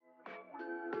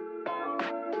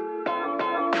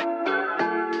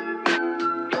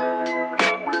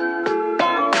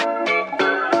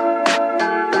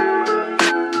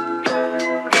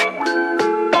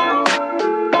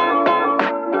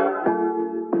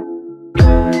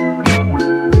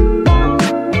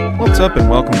up, and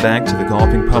welcome back to the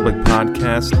Golfing Public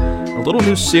Podcast. A little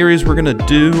new series we're going to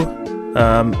do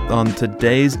on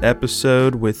today's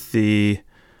episode with the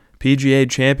PGA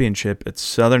Championship at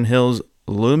Southern Hills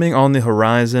looming on the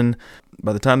horizon.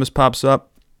 By the time this pops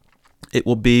up, it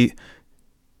will be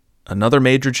another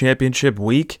major championship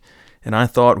week, and I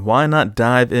thought, why not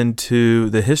dive into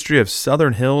the history of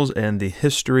Southern Hills and the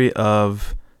history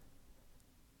of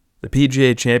the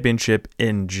PGA Championship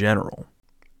in general.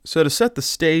 So to set the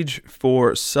stage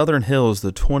for Southern Hills,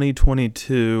 the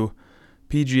 2022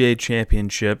 PGA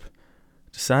Championship,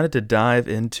 decided to dive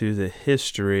into the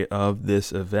history of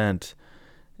this event.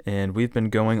 And we've been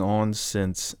going on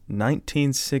since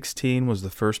 1916 was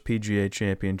the first PGA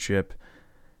Championship.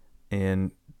 And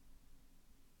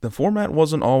the format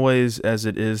wasn't always as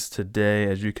it is today,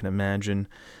 as you can imagine.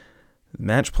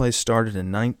 Match play started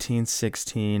in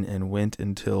 1916 and went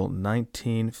until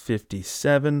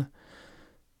 1957.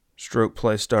 Stroke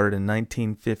play started in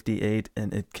 1958,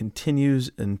 and it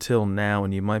continues until now.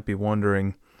 And you might be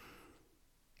wondering,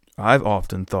 I've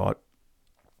often thought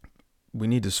we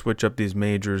need to switch up these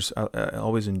majors. I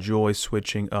always enjoy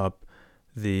switching up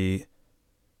the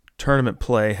tournament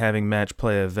play, having match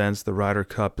play events. The Ryder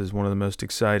Cup is one of the most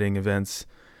exciting events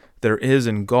there is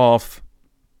in golf.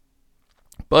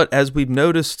 But as we've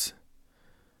noticed,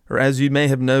 or as you may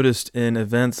have noticed in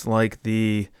events like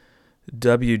the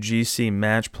WGC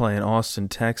match play in Austin,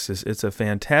 Texas, it's a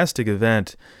fantastic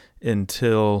event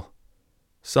until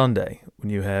Sunday, when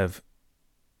you have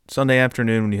Sunday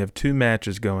afternoon, when you have two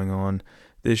matches going on.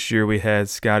 This year we had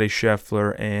Scottie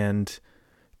Scheffler and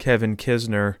Kevin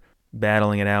Kisner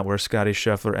battling it out, where Scottie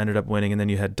Scheffler ended up winning, and then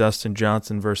you had Dustin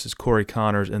Johnson versus Corey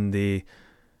Connors in the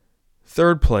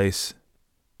third place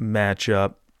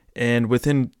matchup. And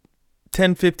within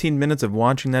 10-15 minutes of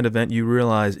watching that event, you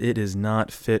realize it is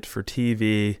not fit for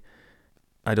TV.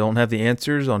 I don't have the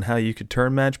answers on how you could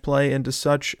turn match play into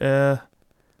such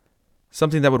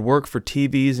something that would work for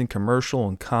TVs and commercial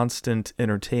and constant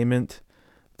entertainment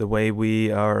the way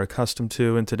we are accustomed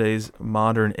to in today's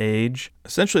modern age.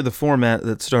 Essentially, the format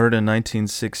that started in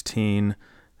 1916,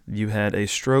 you had a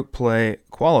stroke play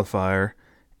qualifier,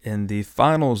 and the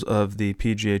finals of the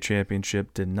PGA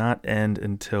Championship did not end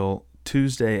until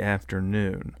Tuesday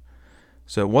afternoon.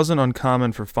 So it wasn't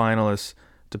uncommon for finalists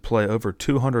to play over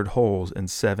 200 holes in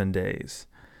 7 days.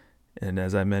 And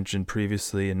as I mentioned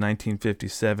previously, in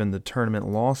 1957, the tournament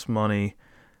lost money,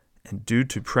 and due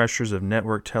to pressures of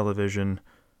network television,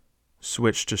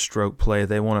 switched to stroke play.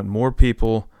 They wanted more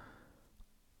people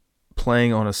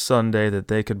playing on a Sunday that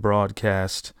they could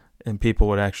broadcast, and people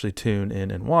would actually tune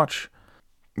in and watch.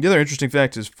 The other interesting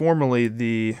fact is,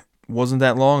 wasn't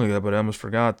that long ago, but I almost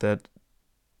forgot that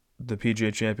the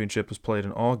PGA Championship was played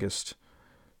in August,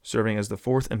 serving as the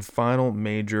fourth and final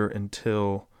major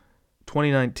until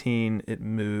 2019. It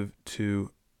moved to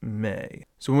May.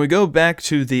 So when we go back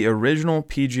to the original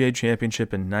PGA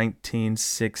Championship in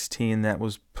 1916, that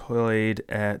was played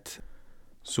at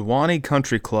Sewanee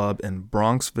Country Club in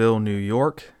Bronxville, New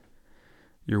York.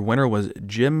 Your winner was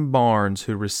Jim Barnes,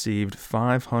 who received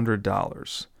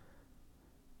 $500.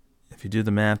 If you do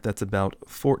the math, that's about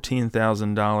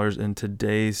 $14,000 in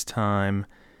today's time.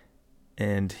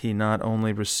 And he not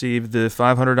only received the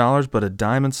 $500, but a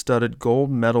diamond-studded gold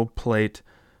medal plate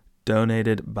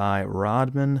donated by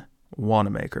Rodman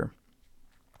Wanamaker.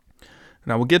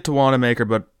 Now, we'll get to Wanamaker,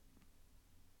 but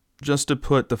just to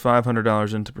put the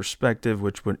 $500 into perspective,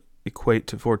 which would equate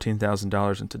to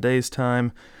 $14,000 in today's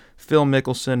time, Phil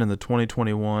Mickelson in the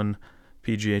 2021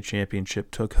 PGA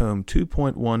Championship took home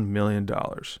 $2.1 million.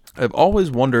 I've always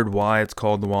wondered why it's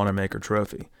called the Wanamaker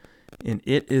Trophy. And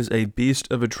it is a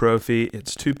beast of a trophy.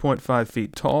 It's 2.5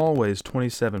 feet tall, weighs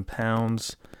 27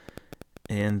 pounds.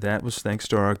 And that was thanks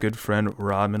to our good friend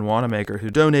Rodman Wanamaker, who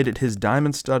donated his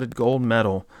diamond-studded gold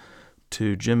medal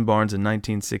to Jim Barnes in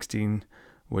 1916,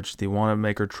 which the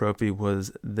Wanamaker Trophy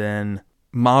was then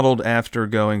modeled after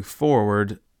going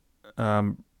forward.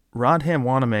 Rodham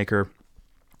Wanamaker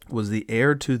was the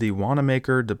heir to the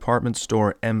Wanamaker department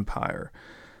store empire.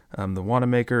 The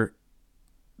Wanamaker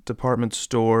department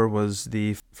store was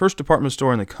the first department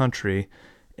store in the country,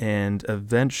 and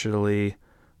eventually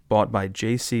bought by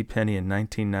J.C. Penney in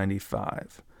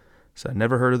 1995. So I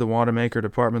never heard of the Wanamaker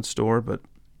department store, but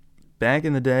back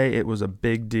in the day, it was a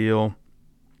big deal.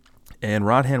 And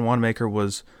Rodham Wanamaker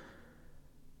was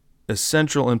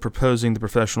essential in proposing the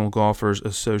Professional Golfers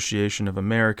Association of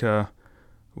America,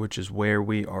 which is where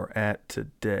we are at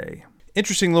today.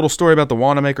 Interesting little story about the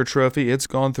Wanamaker Trophy. It's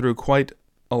gone through quite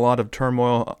a lot of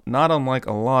turmoil, not unlike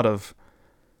a lot of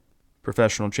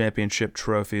professional championship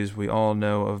trophies. We all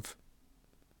know of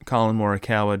Colin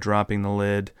Morikawa dropping the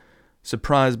lid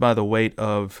surprised by the weight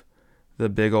of the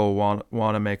big old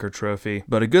Wanamaker Trophy.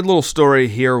 But a good little story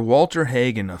here. Walter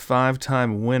Hagen, a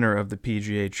 5-time winner of the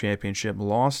PGA Championship,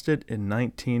 lost it in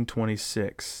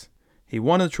 1926. He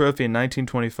won the trophy in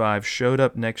 1925, showed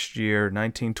up next year,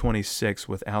 1926,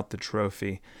 without the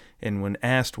trophy. And when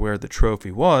asked where the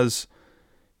trophy was,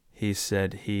 he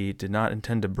said he did not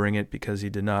intend to bring it because he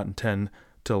did not intend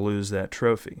to lose that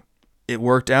trophy. It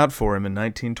worked out for him in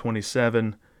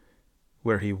 1927,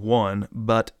 where he won,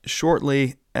 but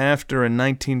shortly after, in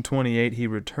 1928, he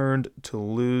returned to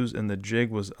lose and the jig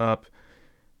was up.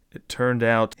 It turned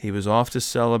out he was off to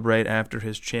celebrate after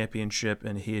his championship,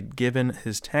 and he had given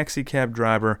his taxi cab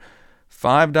driver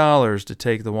 $5 to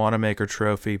take the Wanamaker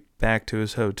Trophy back to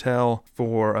his hotel.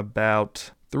 For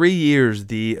about 3 years,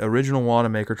 the original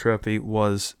Wanamaker Trophy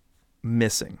was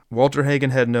missing. Walter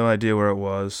Hagen had no idea where it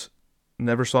was,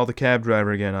 never saw the cab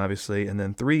driver again, obviously, and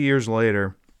then 3 years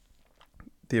later,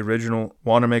 the original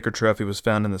Wanamaker Trophy was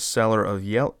found in the cellar of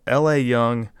L.A.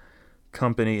 Young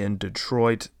Company in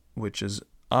Detroit, which is,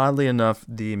 oddly enough,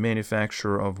 the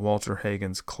manufacturer of Walter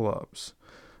Hagen's clubs.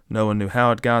 No one knew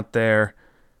how it got there.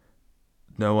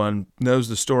 No one knows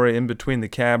the story in between the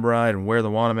cab ride and where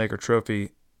the Wanamaker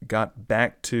Trophy got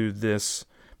back to this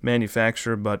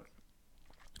manufacturer, but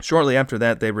shortly after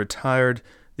that, they retired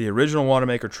the original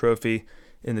Wanamaker Trophy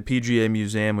in the PGA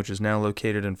Museum, which is now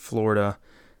located in Florida.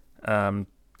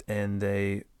 And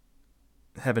they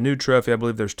have a new trophy. I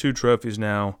believe there's 2 trophies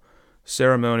now,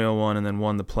 ceremonial one and then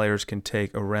one the players can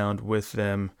take around with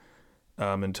them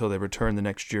until they return the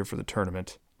next year for the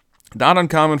tournament. Not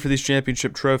uncommon for these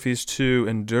championship trophies to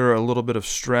endure a little bit of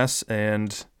stress,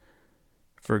 and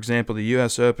for example, the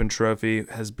U.S. Open trophy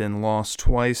has been lost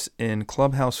twice in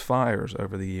clubhouse fires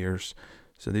over the years.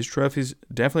 So these trophies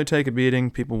definitely take a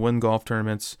beating. People win golf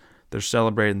tournaments, they're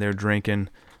celebrating, they're drinking.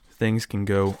 Things can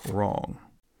go wrong.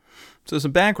 So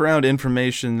some background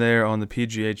information there on the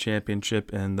PGA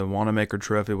Championship and the Wanamaker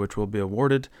Trophy, which will be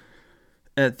awarded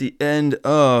at the end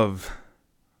of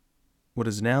what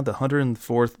is now the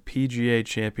 104th PGA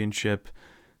Championship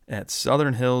at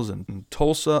Southern Hills in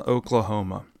Tulsa,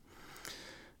 Oklahoma.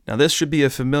 Now, this should be a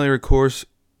familiar course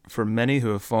for many who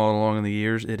have followed along in the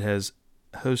years. It has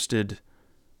hosted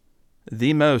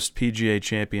the most PGA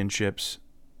Championships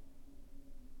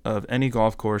of any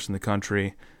golf course in the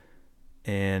country,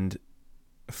 and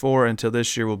 4 until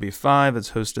this year will be 5.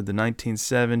 It's hosted the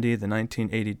 1970, the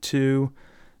 1982,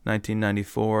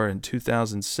 1994, and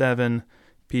 2007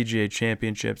 PGA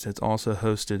Championships. It's also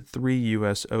hosted 3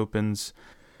 U.S. Opens.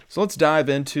 So let's dive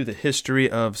into the history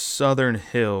of Southern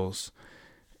Hills.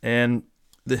 And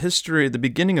the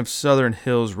beginning of Southern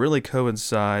Hills really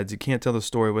coincides. You can't tell the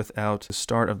story without the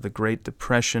start of the Great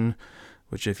Depression,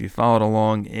 which, if you followed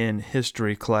along in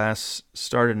history class,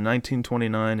 started in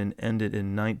 1929 and ended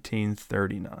in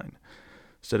 1939.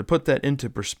 So to put that into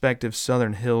perspective,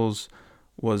 Southern Hills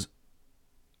was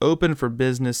open for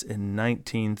business in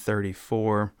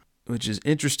 1934, which is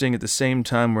interesting. At the same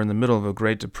time, we're in the middle of a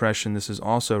Great Depression. This is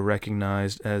also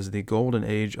recognized as the golden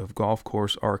age of golf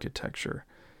course architecture.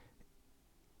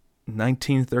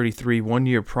 1933, 1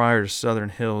 year prior to Southern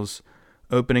Hills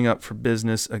opening up for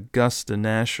business, Augusta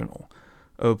National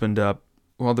opened up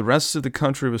while the rest of the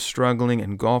country was struggling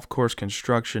and golf course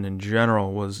construction in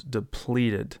general was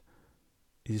depleted.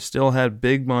 You still had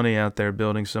big money out there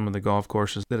building some of the golf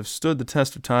courses that have stood the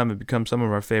test of time and become some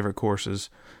of our favorite courses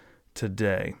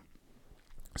today.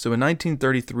 So in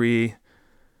 1933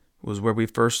 was where we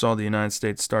first saw the United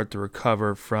States start to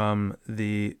recover from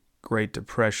the Great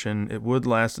Depression. It would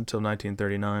last until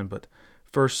 1939, but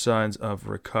first signs of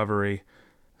recovery.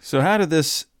 So how did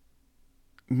this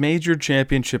major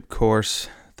championship course,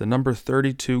 the number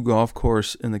 32 golf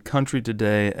course in the country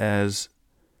today as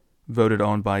voted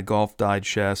on by Golf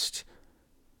Digest,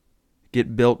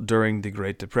 get built during the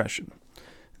Great Depression?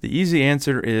 The easy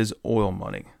answer is oil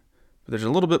money. But there's a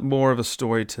little bit more of a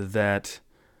story to that.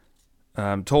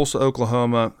 Tulsa,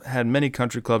 Oklahoma had many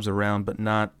country clubs around, but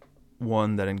not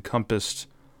one that encompassed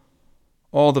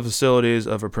all the facilities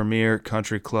of a premier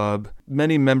country club.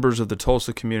 Many members of the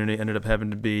Tulsa community ended up having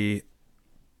to be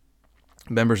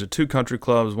members of 2 country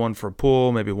clubs, one for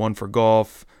pool, maybe one for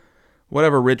golf,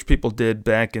 whatever rich people did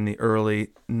back in the early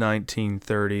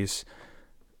 1930s,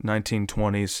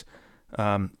 1920s.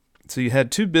 So you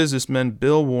had 2 businessmen,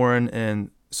 Bill Warren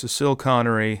and Cecil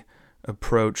Connery,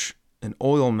 approach an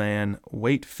oil man,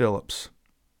 Wade Phillips,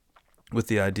 with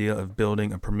the idea of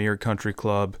building a premier country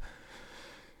club.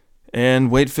 And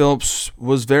Wade Phillips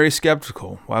was very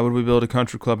skeptical. Why would we build a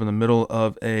country club in the middle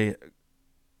of a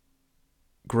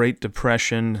Great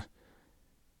Depression?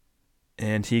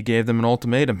 And he gave them an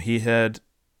ultimatum. He had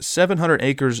 700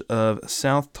 acres of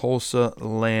South Tulsa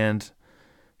land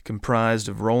comprised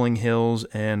of rolling hills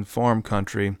and farm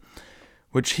country,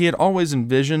 which he had always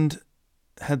envisioned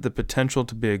had the potential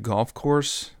to be a golf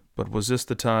course. But was this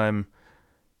the time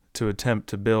to attempt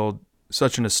to build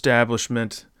such an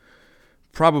establishment?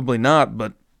 Probably not,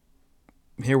 but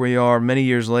here we are many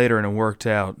years later and it worked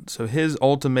out. So his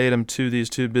ultimatum to these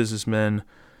two businessmen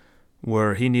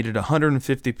were he needed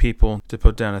 150 people to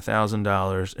put down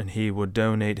 $1,000 and he would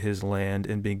donate his land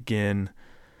and begin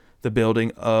the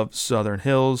building of Southern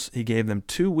Hills. He gave them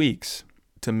 2 weeks.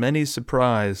 To many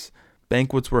surprise,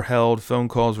 banquets were held, phone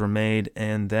calls were made,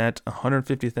 and that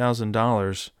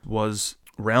 $150,000 was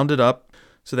rounded up.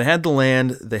 So they had the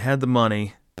land, they had the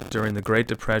money during the Great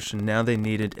Depression. Now they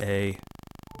needed a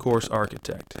course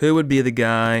architect. Who would be the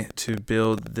guy to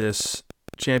build this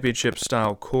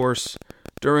championship-style course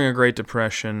during a Great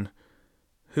Depression?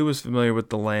 Who was familiar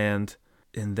with the land?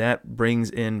 And that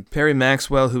brings in Perry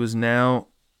Maxwell, who is now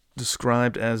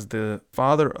described as the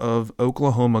father of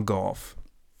Oklahoma golf.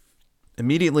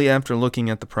 Immediately after looking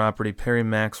at the property, Perry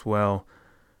Maxwell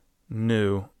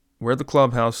knew where the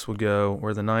clubhouse would go,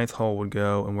 where the 9th hole would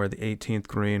go, and where the 18th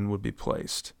green would be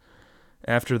placed.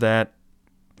 After that,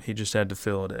 he just had to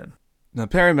fill it in. Now,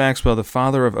 Perry Maxwell, the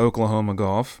father of Oklahoma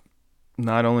golf,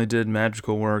 not only did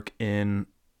magical work in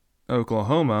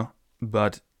Oklahoma,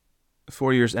 but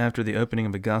 4 years after the opening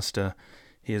of Augusta,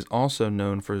 he is also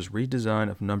known for his redesign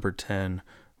of number 10,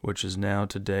 which is now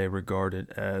today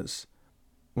regarded as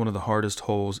one of the hardest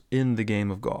holes in the game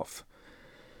of golf.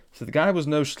 So the guy was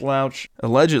no slouch.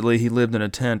 Allegedly, he lived in a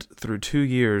tent through 2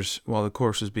 years while the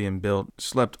course was being built,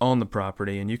 slept on the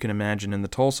property, and you can imagine in the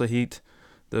Tulsa heat,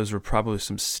 those were probably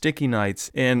some sticky nights.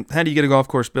 And how do you get a golf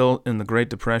course built in the Great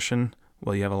Depression?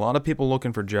 Well, you have a lot of people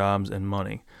looking for jobs and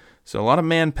money. So a lot of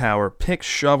manpower, picks,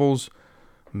 shovels,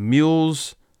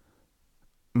 mules,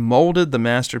 molded the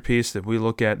masterpiece that we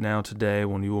look at now today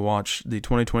when you watch the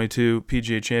 2022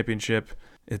 PGA Championship.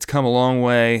 It's come a long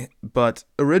way, but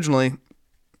originally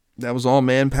that was all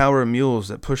manpower and mules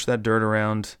that pushed that dirt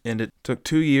around, and it took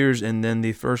 2 years, and then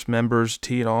the first members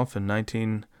teed off in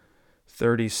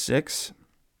 1936,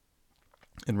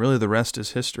 and really the rest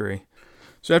is history.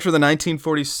 So after the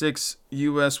 1946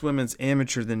 U.S. Women's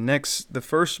Amateur, the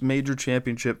first major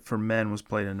championship for men was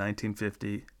played in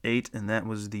 1958, and that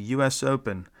was the U.S.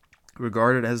 Open,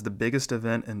 regarded as the biggest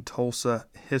event in Tulsa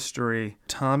history.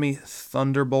 Tommy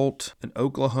Thunderbolt, an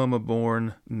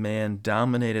Oklahoma-born man,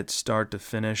 dominated start to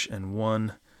finish and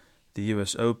won the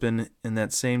U.S. Open. In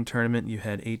that same tournament, you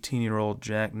had 18-year-old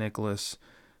Jack Nicklaus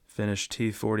finish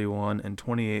T41 and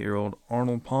 28-year-old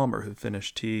Arnold Palmer, who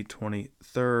finished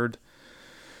T23rd.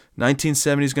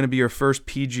 1970 is going to be your first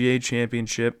PGA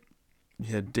Championship.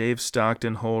 You had Dave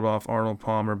Stockton hold off Arnold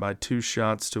Palmer by 2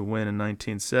 shots to win in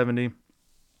 1970.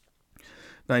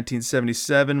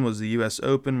 1977 was the U.S.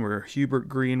 Open where Hubert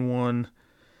Green won.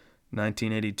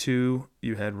 1982,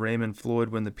 you had Raymond Floyd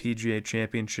win the PGA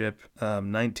Championship.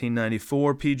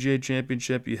 1994 PGA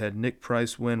Championship, you had Nick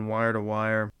Price win wire to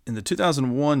wire. In the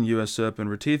 2001 U.S. Open,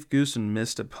 Retief Goosen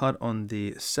missed a putt on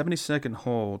the 72nd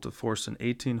hole to force an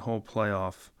 18-hole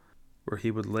playoff, where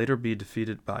he would later be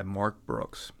defeated by Mark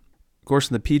Brooks. Of course,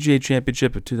 in the PGA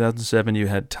Championship of 2007, you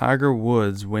had Tiger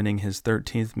Woods winning his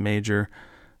 13th major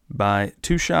by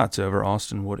 2 shots over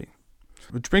Austin Woody.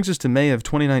 Which brings us to May of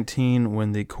 2019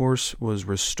 when the course was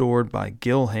restored by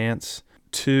Gil Hance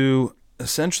to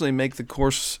essentially make the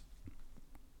course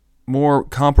more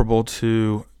comparable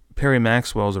to Perry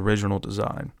Maxwell's original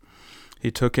design.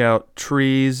 He took out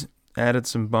trees, added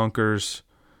some bunkers,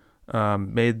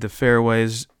 made the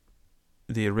fairways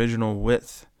the original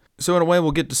width. So in a way,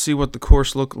 we'll get to see what the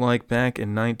course looked like back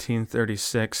in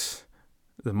 1936.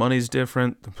 The money's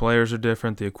different, the players are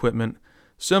different, the equipment.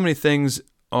 So many things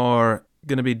are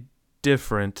going to be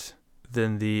different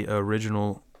than the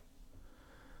original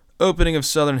opening of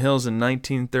Southern Hills in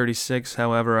 1936.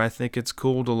 However, I think it's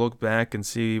cool to look back and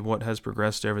see what has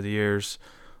progressed over the years.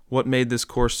 What made this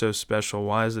course so special?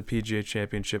 Why has the PGA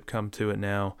Championship come to it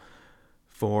now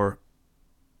for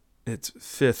its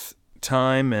 5th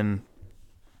time? And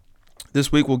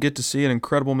this week we'll get to see an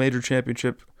incredible major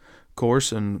championship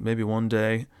course, and maybe one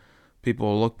day people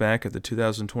will look back at the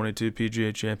 2022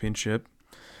 PGA Championship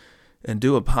and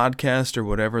do a podcast or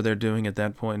whatever they're doing at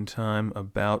that point in time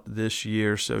about this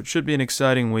year. So it should be an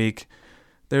exciting week.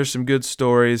 There's some good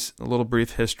stories, a little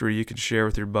brief history you can share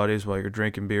with your buddies while you're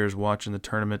drinking beers watching the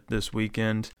tournament this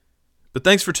weekend. But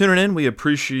thanks for tuning in. We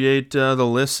appreciate the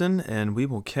listen, and we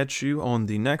will catch you on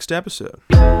the next episode.